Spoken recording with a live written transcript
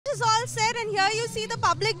is all set, and here you see the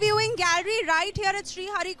public viewing gallery right here at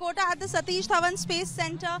Sriharikota at the Satish Dhawan Space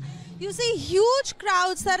Centre. You see huge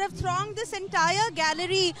crowds that have thronged this entire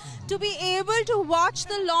gallery to be able to watch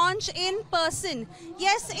the launch in person.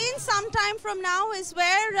 Yes, in some time from now is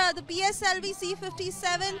where the PSLV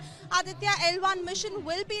C-57 Aditya L1 mission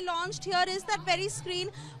will be launched. Here is that very screen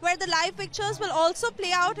where the live pictures will also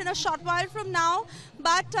play out in a short while from now.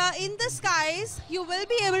 But in the skies, you will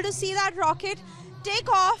be able to see that rocket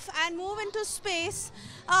take off and move into space.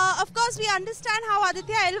 Of course, we understand how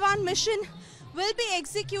Aditya L1 mission will be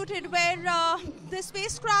executed, where the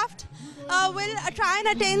spacecraft will try and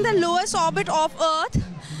attain the lowest orbit of Earth.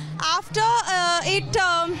 After it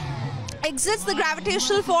exits the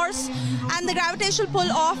gravitational force and the gravitational pull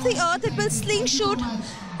of the Earth, it will slingshot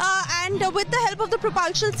and with the help of the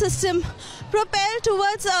propulsion system propel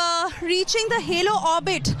towards reaching the halo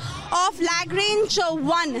orbit of Lagrange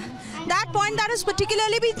 1. That point that has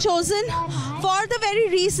particularly been chosen for the very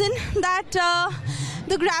reason that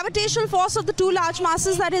the gravitational force of the two large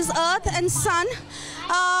masses, that is Earth and Sun,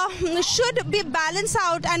 should be balanced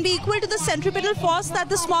out and be equal to the centripetal force that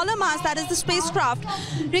the smaller mass, that is the spacecraft,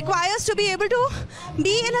 requires to be able to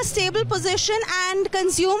be in a stable position and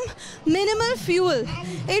consume minimal fuel.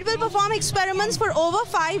 It will perform experiments for over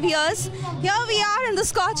 5 years. Here we are in the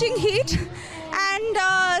scorching heat and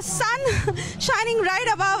sun shining right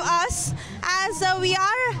above us as we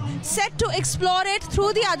are set to explore it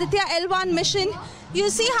through the Aditya L1 mission. You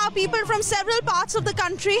see how people from several parts of the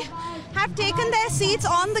country have taken their seats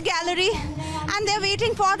on the gallery, and they're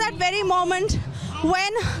waiting for that very moment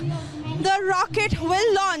when the rocket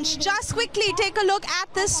will launch. Just quickly take a look at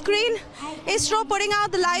this screen. ISRO putting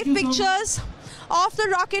out the live pictures of the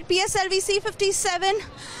rocket PSLV C-57.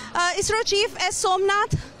 ISRO Chief S.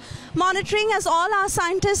 Somnath monitoring as all our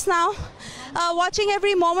scientists now. Watching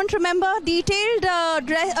every moment, remember, detailed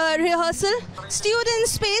rehearsal.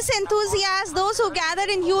 Students, space enthusiasts, those who gathered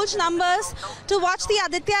in huge numbers to watch the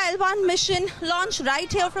Aditya L1 mission launch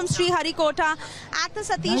right here from Sriharikota at the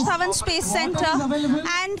Satish Dhawan Space Centre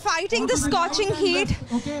and fighting the scorching heat.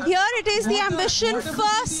 Here it is, the Ambition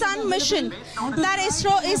first Sun mission that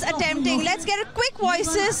ISRO is attempting. Let's get a quick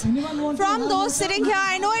voices from those sitting here.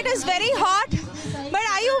 I know it is very hot, but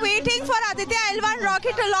are you waiting for Aditya L1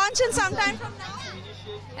 rocket to launch in some time from now?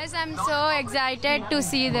 Yes, I'm so excited to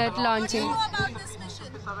see that launching. What do you know about this mission?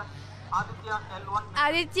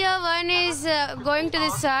 Aditya 1 is going to the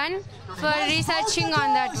sun for researching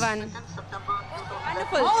on that one.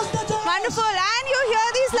 Wonderful. Wonderful. And you hear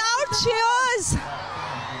these loud cheers.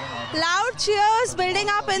 Loud cheers building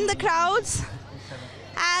up in the crowds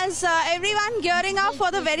as everyone gearing up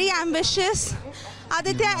for the very ambitious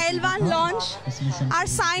Aditya L1 launch. Our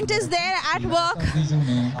scientists there at work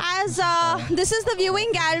as this is the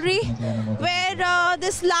viewing gallery where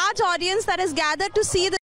this large audience that is gathered to see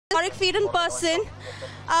the historic feat in person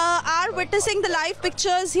are witnessing the live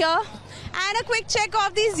pictures here. And a quick check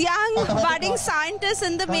of these young budding scientists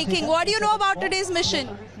in the making. What do you know about today's mission?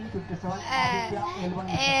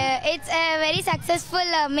 It's a very successful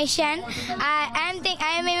mission. I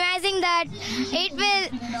am imagining that it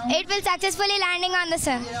will successfully landing on the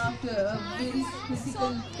sun.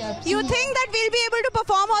 You think that we'll be able to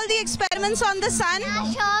perform all the experiments on the sun?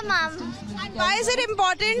 Yeah, sure, ma'am. Why is it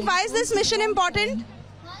important? Why is this mission important?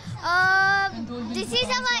 This is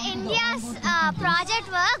our India's project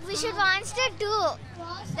work. We should want to do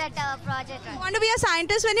that project work. You want to be a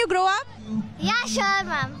scientist when you grow up? Yeah, sure,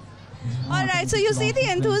 ma'am. Alright, so you see the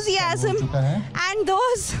enthusiasm, and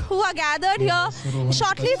those who are gathered here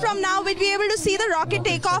shortly from now will be able to see the rocket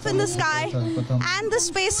take off in the sky and the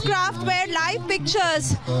spacecraft where live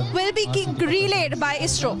pictures will be relayed by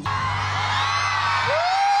ISRO. And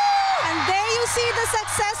there you see the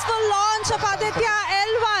successful launch of Aditya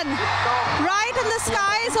L1 right in the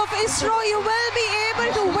skies of ISRO. You will be able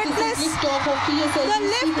to witness the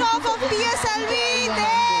liftoff of PSLV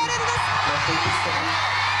there in the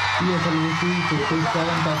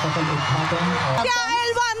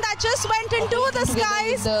L1 that just went into the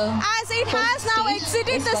skies as it has now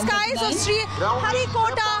exited the skies of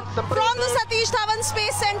Sriharikota from the Satish Dhawan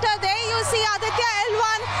Space Centre. There you see Aditya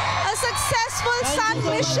L1, a successful sun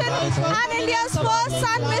mission and India's first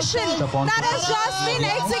sun mission that has just been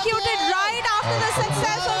executed right after the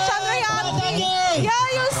success of Chandrayaan. Here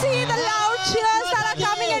you see the loud cheers that are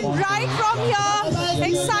coming in right from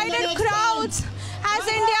here. Excited crowds as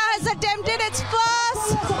India has attempted its first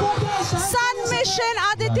sun mission,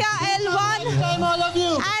 Aditya L1,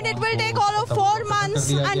 and it will take all of 4 months. months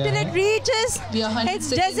until it reaches its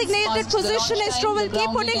designated position. ISRO will keep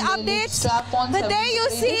putting updates. But there you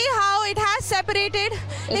see how it has separated.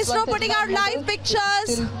 ISRO putting out live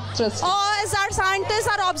pictures as our scientists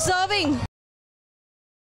are observing.